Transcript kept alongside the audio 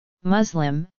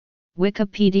Muslim,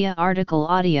 Wikipedia article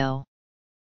audio.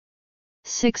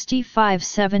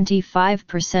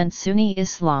 65–75% Sunni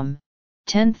Islam,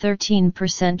 10–13%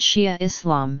 Shia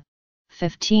Islam,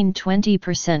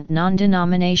 15–20%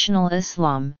 non-denominational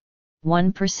Islam,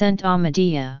 1%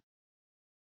 Ahmadiyya.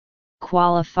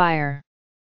 Qualifier.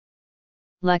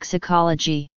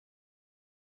 Lexicology.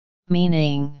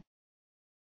 Meaning.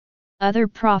 Other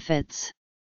prophets.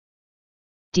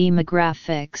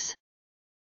 Demographics.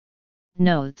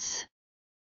 Notes.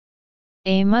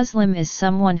 A Muslim is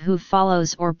someone who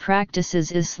follows or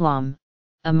practices Islam,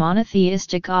 a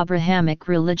monotheistic Abrahamic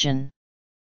religion.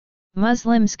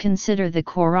 Muslims consider the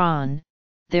Quran,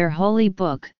 their holy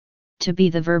book, to be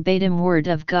the verbatim word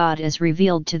of God as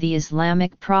revealed to the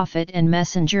Islamic prophet and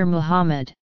messenger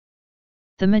Muhammad.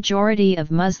 The majority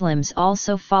of Muslims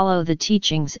also follow the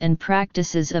teachings and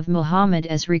practices of Muhammad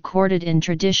as recorded in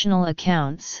traditional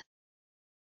accounts.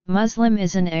 Muslim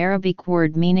is an Arabic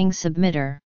word meaning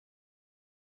submitter.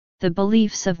 The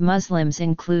beliefs of Muslims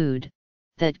include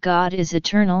that God is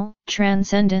eternal,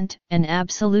 transcendent, and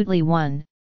absolutely one,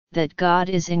 that God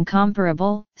is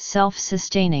incomparable,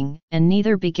 self-sustaining, and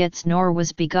neither begets nor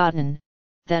was begotten,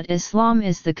 that Islam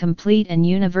is the complete and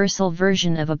universal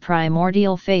version of a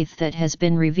primordial faith that has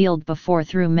been revealed before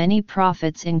through many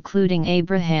prophets including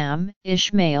Abraham,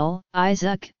 Ishmael,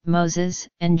 Isaac, Moses,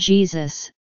 and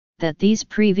Jesus, that these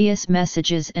previous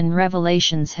messages and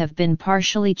revelations have been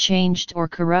partially changed or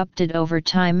corrupted over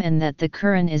time and that the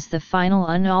Quran is the final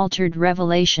unaltered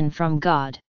revelation from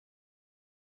God.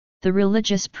 The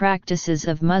religious practices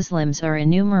of Muslims are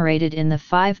enumerated in the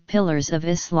 5 pillars of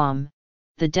Islam: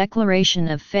 the declaration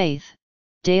of faith,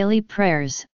 daily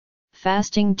prayers,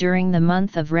 fasting during the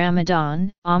month of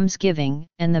Ramadan, almsgiving,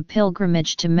 and the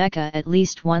pilgrimage to Mecca at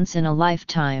least once in a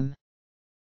lifetime.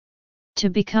 To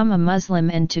become a Muslim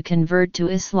and to convert to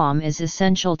Islam is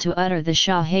essential to utter the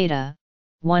Shahada,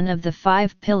 one of the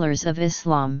 5 pillars of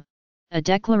Islam, a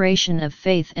declaration of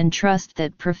faith and trust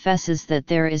that professes that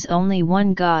there is only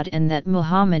one God and that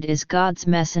Muhammad is God's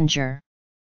messenger.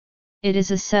 It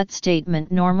is a set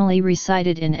statement normally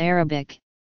recited in Arabic,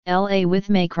 La with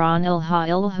makron ilha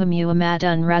ilha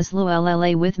Muhammadun Raslu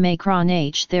lla with makron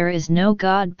h there is no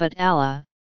God but Allah,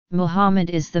 Muhammad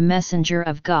is the messenger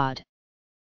of God.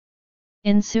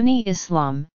 In Sunni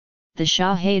Islam, the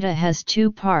Shahada has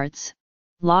 2 parts,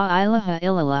 La ilaha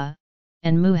illallah,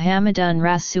 and Muhammadun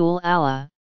Rasul Allah,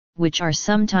 which are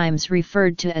sometimes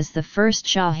referred to as the first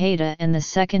Shahada and the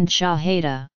second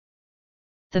Shahada.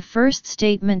 The first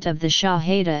statement of the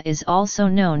Shahada is also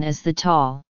known as the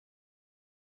Tal.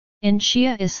 In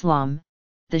Shia Islam,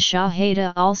 the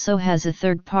Shahada also has a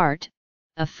 3rd part,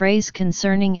 a phrase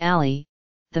concerning Ali,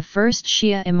 the first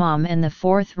Shia Imam and the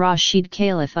 4th Rashid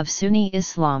Caliph of Sunni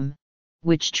Islam,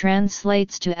 which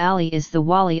translates to Ali is the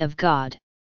Wali of God.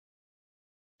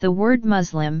 The word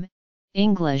Muslim,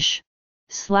 English,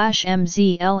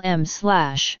 /mzlm/,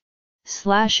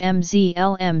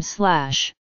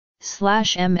 /mzlm/,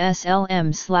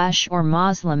 /mslm/ or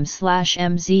Muslim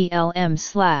 /mzlm/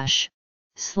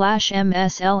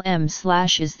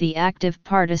 /mslm/ is the active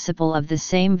participle of the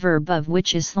same verb of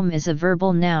which Islam is a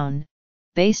verbal noun,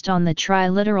 based on the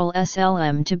triliteral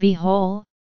slm to be whole,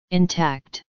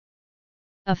 intact.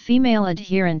 A female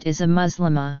adherent is a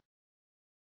Muslima.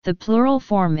 The plural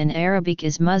form in Arabic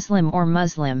is Muslim or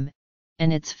Muslim,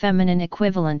 and its feminine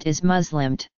equivalent is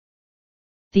Muslimt.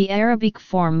 The Arabic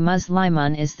form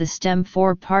Muslimun is the stem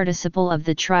 4 participle of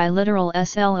the triliteral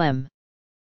slm.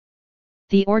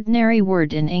 The ordinary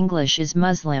word in English is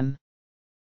Muslim.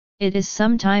 It is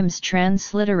sometimes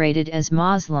transliterated as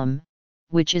Muslim,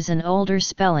 which is an older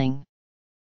spelling.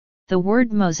 The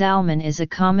word Mosalman is a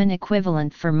common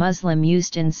equivalent for Muslim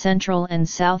used in Central and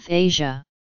South Asia.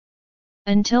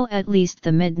 Until at least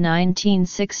the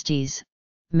mid-1960s,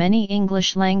 many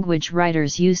English-language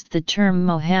writers used the term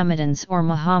Mohammedans or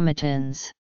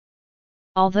Mohammedans.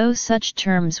 Although such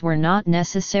terms were not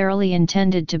necessarily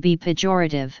intended to be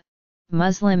pejorative,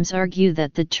 Muslims argue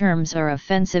that the terms are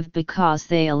offensive because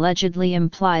they allegedly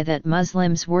imply that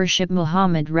Muslims worship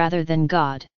Muhammad rather than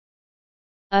God.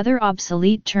 Other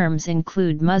obsolete terms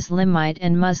include Muslimite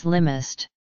and Muslimist.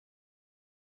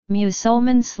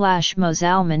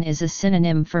 Musulman/Mosalman is a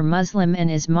synonym for Muslim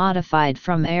and is modified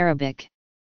from Arabic.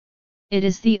 It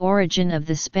is the origin of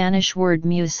the Spanish word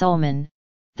musulman,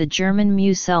 the German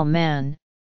Muselman,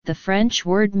 the French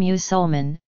word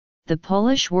musulman, the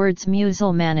Polish words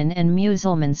musulmanin and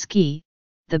musulmanski,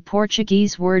 the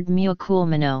Portuguese word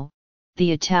muculmano,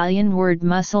 the Italian word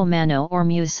musulmano or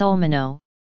musulmano,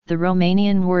 the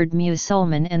Romanian word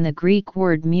musulman and the Greek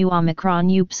word mu omicron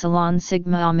upsilon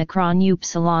sigma omicron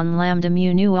upsilon lambda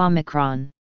mu nu omicron.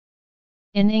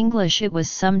 In English it was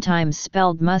sometimes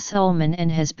spelled Musulman and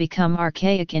has become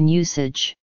archaic in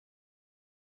usage.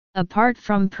 Apart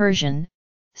from Persian,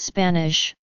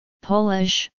 Spanish,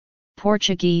 Polish,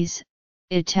 Portuguese,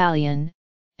 Italian,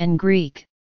 and Greek,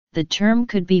 the term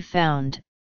could be found,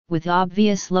 with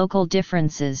obvious local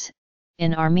differences,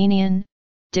 in Armenian,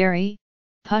 Dari,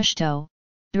 Pashto,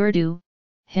 Urdu,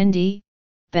 Hindi,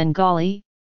 Bengali,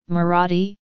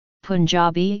 Marathi,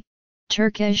 Punjabi,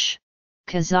 Turkish,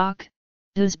 Kazakh,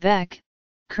 Uzbek,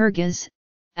 Kyrgyz,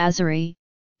 Azeri,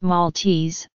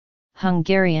 Maltese,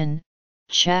 Hungarian,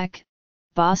 Czech,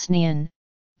 Bosnian,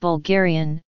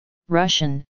 Bulgarian,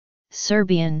 Russian,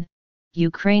 Serbian,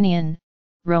 Ukrainian,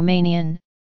 Romanian,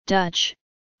 Dutch,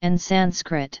 and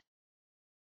Sanskrit.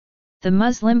 The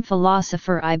Muslim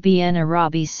philosopher Ibn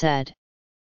Arabi said,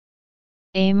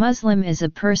 "A Muslim is a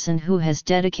person who has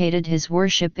dedicated his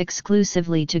worship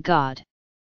exclusively to God."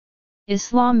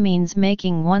 Islam means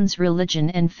making one's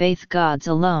religion and faith God's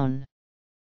alone.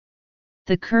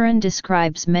 The Quran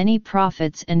describes many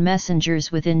prophets and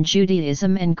messengers within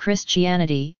Judaism and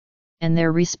Christianity, and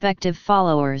their respective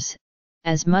followers,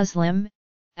 as Muslim,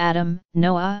 Adam,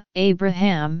 Noah,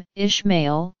 Abraham,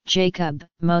 Ishmael, Jacob,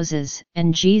 Moses,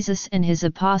 and Jesus and his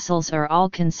apostles are all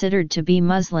considered to be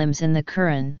Muslims in the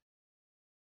Quran.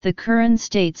 The Quran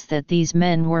states that these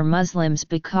men were Muslims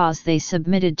because they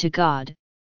submitted to God,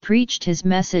 preached His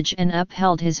message and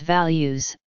upheld His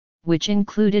values, which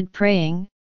included praying,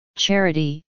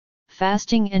 charity,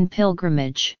 fasting and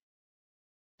pilgrimage.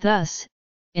 Thus,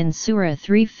 in Surah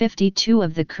 352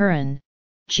 of the Quran,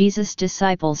 Jesus'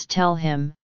 disciples tell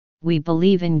him, "We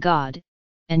believe in God,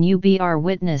 and you be our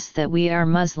witness that we are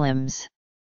Muslims."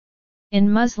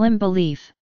 In Muslim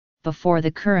belief, before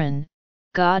the Quran,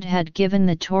 God had given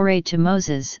the Torah to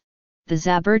Moses, the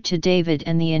Zabur to David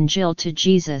and the Injil to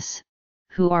Jesus,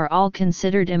 who are all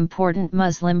considered important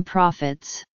Muslim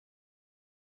prophets.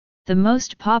 The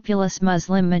most populous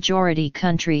Muslim majority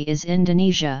country is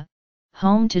Indonesia,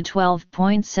 home to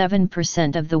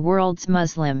 12.7% of the world's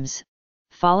Muslims,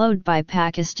 followed by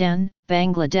Pakistan,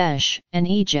 Bangladesh, and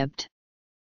Egypt.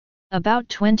 About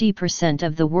 20%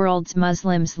 of the world's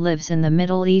Muslims lives in the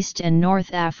Middle East and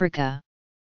North Africa.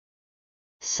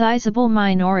 Sizable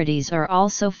minorities are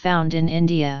also found in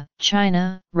India,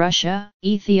 China, Russia,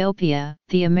 Ethiopia,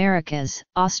 the Americas,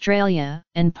 Australia,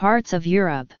 and parts of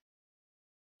Europe.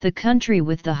 The country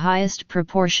with the highest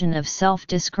proportion of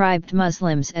self-described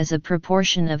Muslims as a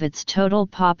proportion of its total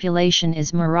population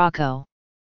is Morocco.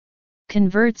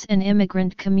 Converts and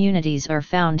immigrant communities are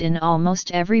found in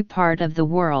almost every part of the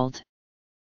world.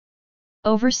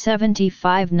 Over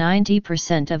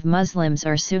 75–90% of Muslims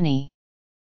are Sunni.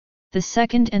 The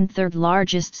second and third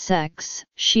largest sects,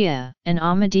 Shia and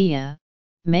Ahmadiyya,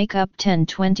 make up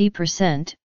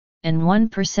 10–20%, and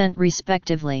 1%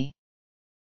 respectively.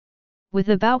 With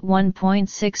about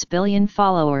 1.6 billion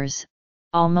followers,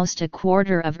 almost a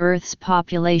quarter of Earth's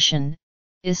population,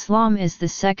 Islam is the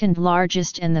second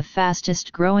largest and the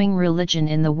fastest growing religion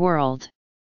in the world.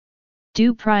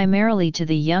 Due primarily to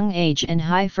the young age and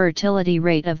high fertility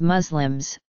rate of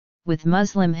Muslims, with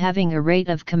Muslim having a rate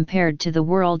of compared to the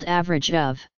world average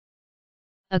of.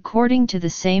 According to the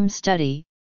same study,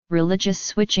 religious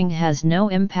switching has no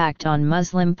impact on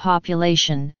Muslim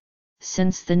population,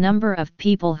 since the number of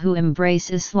people who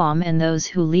embrace Islam and those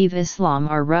who leave Islam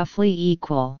are roughly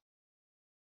equal.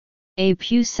 A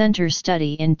Pew Center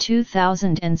study in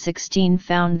 2016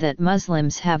 found that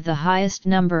Muslims have the highest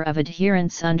number of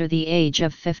adherents under the age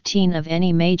of 15 of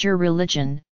any major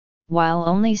religion, while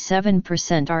only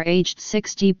 7% are aged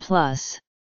 60 plus.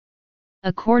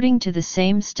 According to the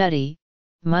same study,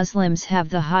 Muslims have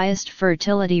the highest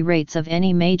fertility rates of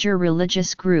any major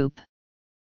religious group.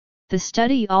 The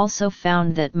study also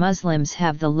found that Muslims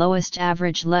have the lowest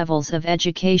average levels of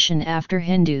education after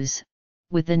Hindus,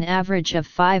 with an average of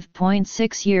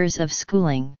 5.6 years of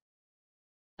schooling.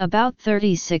 About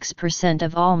 36%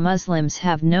 of all Muslims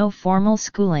have no formal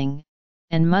schooling,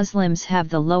 and Muslims have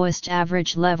the lowest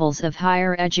average levels of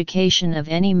higher education of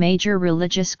any major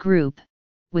religious group,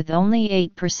 with only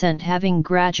 8% having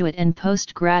graduate and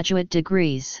postgraduate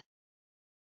degrees.